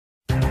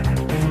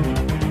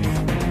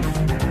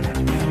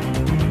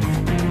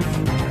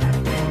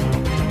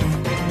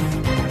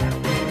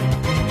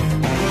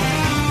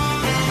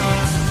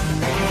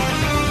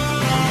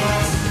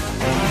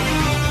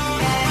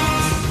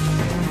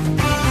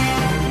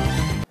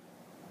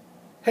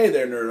Hey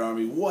there, Nerd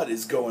Army, what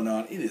is going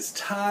on? It is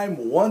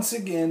time once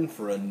again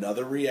for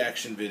another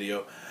reaction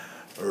video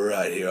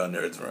right here on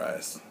Nerds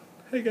Rise.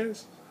 Hey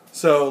guys.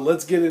 So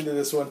let's get into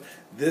this one.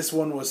 This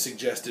one was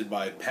suggested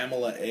by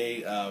Pamela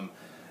A.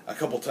 A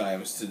couple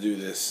times to do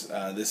this.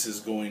 This is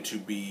going to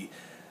be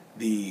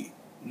the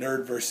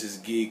Nerd vs.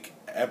 Geek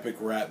epic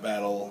rap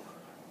battle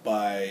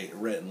by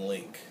Rhett and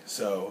Link.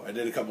 So I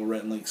did a couple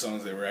Rhett and Link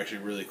songs. They were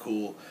actually really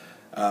cool.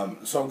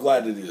 So I'm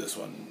glad to do this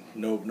one.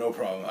 No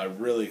problem. I'm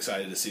really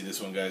excited to see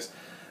this one, guys.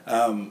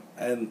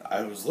 And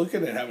I was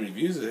looking at how many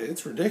views it is.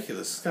 It's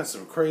ridiculous. It's got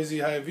some crazy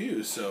high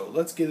views. So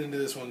let's get into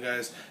this one,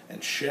 guys,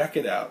 and check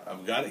it out.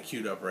 I've got it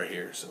queued up right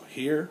here. So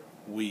here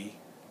we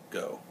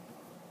go.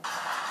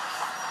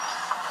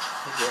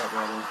 Rap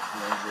battle,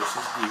 Nerd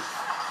versus Geek.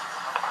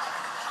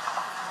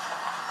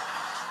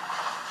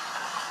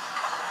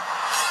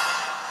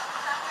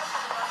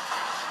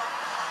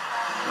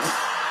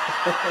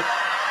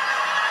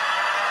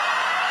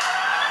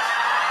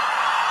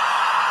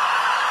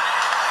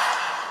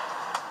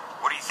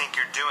 What do you think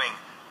you're doing,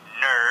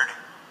 nerd?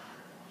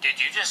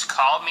 Did you just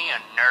call me a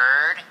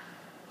nerd?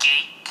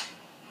 Geek?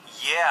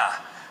 Yeah,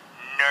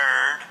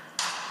 nerd.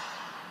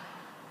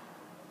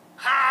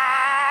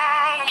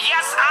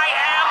 Yes, I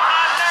am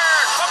a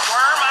nerd.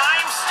 Bookworm,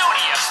 I'm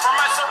studious. From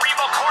my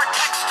cerebral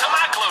cortex to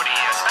my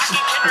gluteus. Back in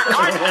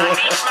kindergarten, I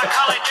aced my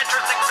college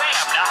entrance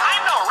exam. Now,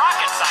 I'm no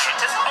rocket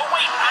scientist. Oh,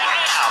 wait, I am.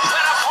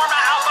 When I pour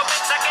my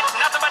alphabet second,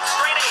 nothing but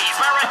straight A's.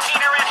 My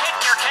retainer and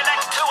headgear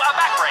connect to a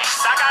back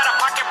brace. I got a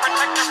pocket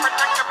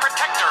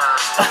protector.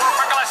 Wore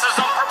my glasses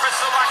on purpose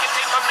so I can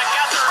tape them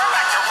together.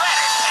 Back to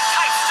Reddit and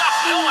type stuff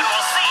no one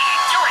will see.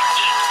 You're a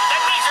geek.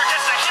 That means you're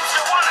just a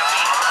hipster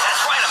wannabe.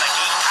 That's right, I'm a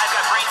geek. I've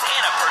got brains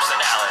and a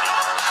personality.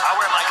 I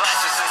wear my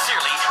glasses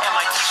sincerely and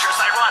my t-shirts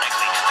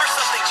ironically. There's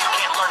some things you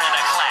can't learn in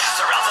a class,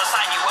 or else I'll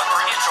sign you up for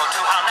intro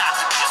to how not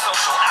to be a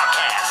social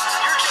outcast.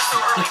 You're just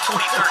so early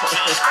 2013.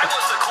 I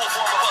was the cool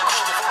form of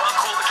uncool before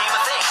uncool became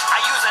a thing.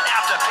 I use an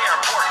app to pair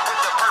pork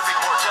with the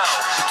perfect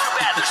Bordeaux. Too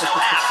bad there's no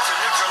app to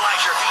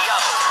neutralize your VO.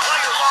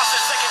 While you're lost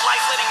in second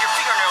life letting your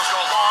fingernails go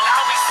long,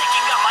 I'll be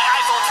syncing up my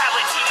iPhone,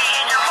 tablet, TV,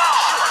 and your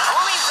mom. Sure,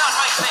 grooming's not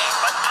my thing,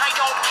 but I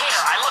don't care.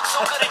 I look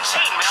so good in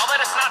chainmail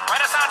that it's not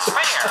Renaissance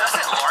fair.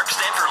 Doesn't LARP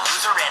stand for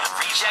loser and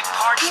reject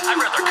party? I'd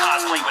rather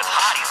cosplay with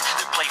hotties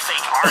than play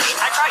fake Artie.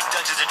 I tried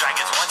Dungeons and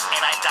Dragons once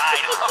and I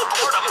died of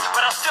boredom,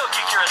 but I'll still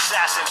kick your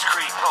Assassin's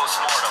Creed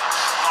post-mortem.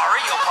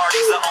 Mario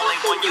Party's the only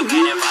one you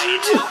get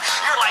invited to.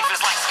 Your life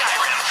is like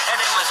Skyrim, an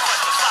endless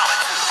quest of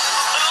solitude.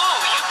 Ooh,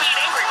 you beat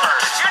Angry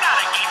Birds. You're not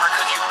a gamer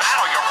because you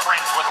battle your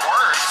friends with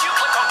words. You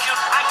click on cute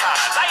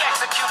icons, I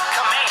execute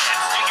commands.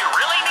 Do you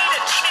really need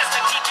a genius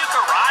to teach you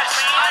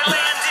GarageBand? I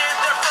landed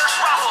the first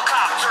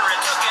Rafflecopter and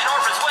took an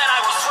orphans when I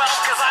was 12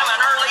 because I'm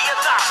an early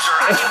adopter.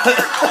 I can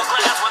wear gold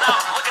glass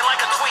without looking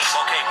like a dweeb.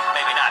 Okay,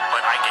 maybe not,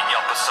 but I can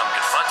yelp with some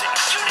good fun.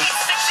 You need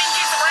 16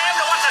 gigs of RAM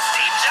to watch a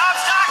Steve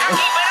Jobs doc? I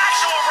keep an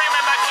actual RAM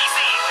in my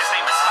PC. His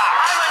name is Spock.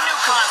 I'm a new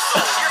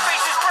console. Your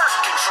face is birth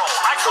control.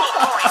 I troll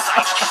porny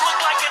sites. You look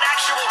like an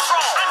actual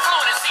troll. I'm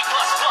fluent in C++.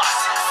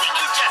 See,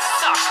 you just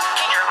suck.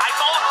 Can your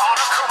iPhone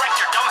autocorrect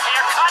your dumb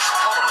haircut?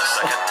 Hold on a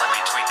second. Let me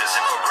tweet this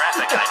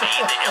infographic I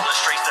made that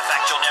illustrates the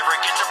fact you'll never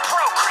get to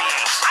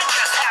procreate. I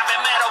just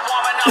haven't met a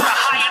woman of a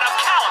high enough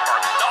caliber.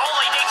 The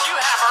only dates you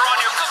have are on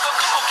your Google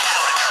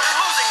calendar. You're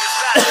losing this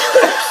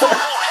battle. Your soul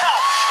won't help.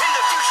 In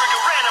the future,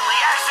 you'll randomly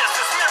access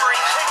this memory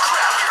and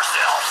crap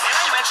yourself. Did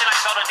I mention I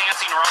felt a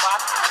dancing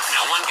robot?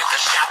 No one gets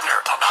a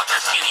Shatner about their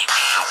skinny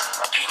jeans.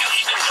 Do you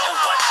even know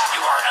what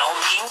URL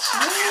means?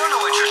 You don't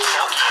know what you're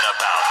smoking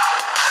about.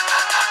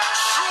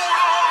 You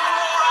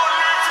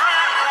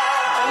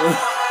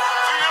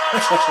are a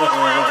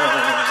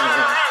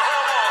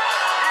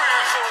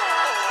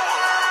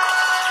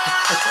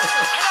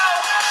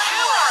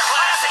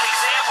classic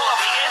example of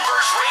the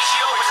inverse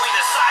ratio between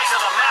the size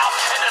of the mouth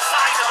and the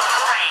size of the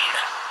brain.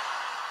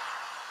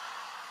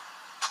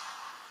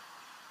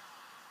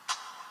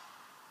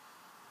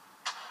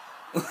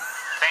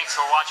 Thanks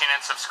for watching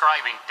and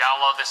subscribing.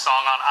 Download this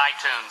song on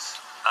iTunes.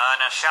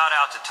 And a shout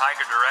out to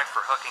Tiger Direct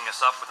for hooking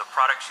us up with the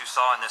products you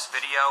saw in this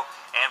video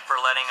and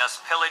for letting us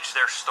pillage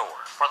their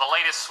store. For the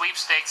latest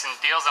sweepstakes and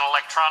deals in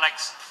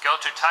electronics, go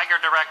to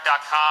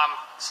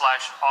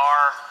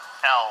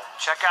tigerdirect.com/RL.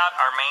 Check out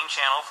our main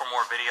channel for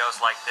more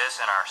videos like this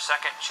and our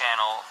second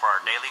channel for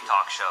our daily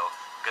talk show,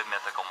 Good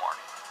Mythical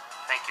Morning.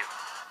 Thank you.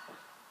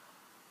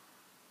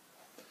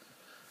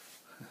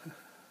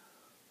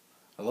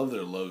 I love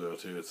their logo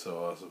too. It's so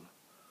awesome.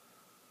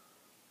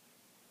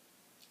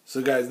 So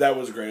guys, that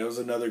was great. It was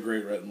another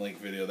great Rhett and Link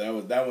video.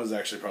 That was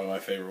actually probably my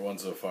favorite one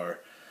so far.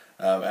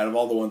 Out of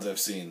all the ones I've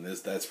seen,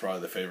 that's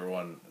probably the favorite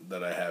one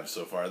that I have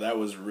so far. That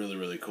was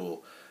really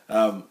cool.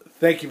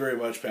 Thank you very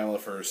much, Pamela,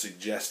 for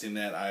suggesting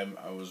that. I'm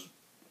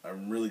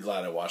really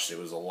glad I watched it.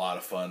 It was a lot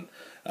of fun.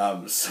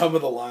 Some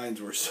of the lines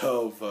were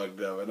so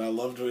fucked up, and I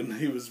loved when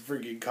he was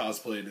freaking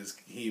cosplayed as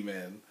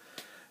He-Man.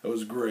 It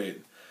was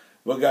great.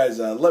 Well, guys,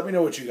 let me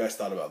know what you guys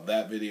thought about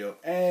that video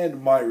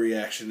and my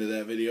reaction to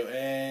that video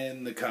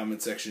in the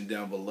comment section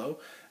down below.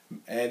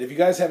 And if you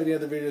guys have any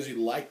other videos you'd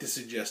like to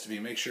suggest to me,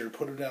 make sure to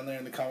put them down there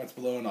in the comments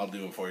below and I'll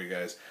do them for you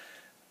guys.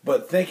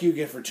 But thank you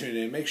again for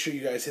tuning in. Make sure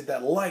you guys hit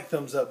that like,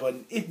 thumbs up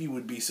button if you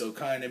would be so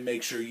kind, and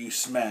make sure you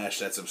smash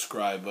that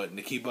subscribe button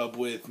to keep up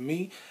with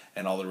me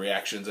and all the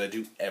reactions I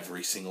do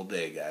every single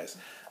day, guys.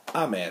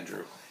 I'm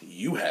Andrew.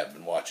 You have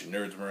been watching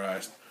Nerds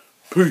Memorized.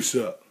 Peace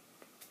out.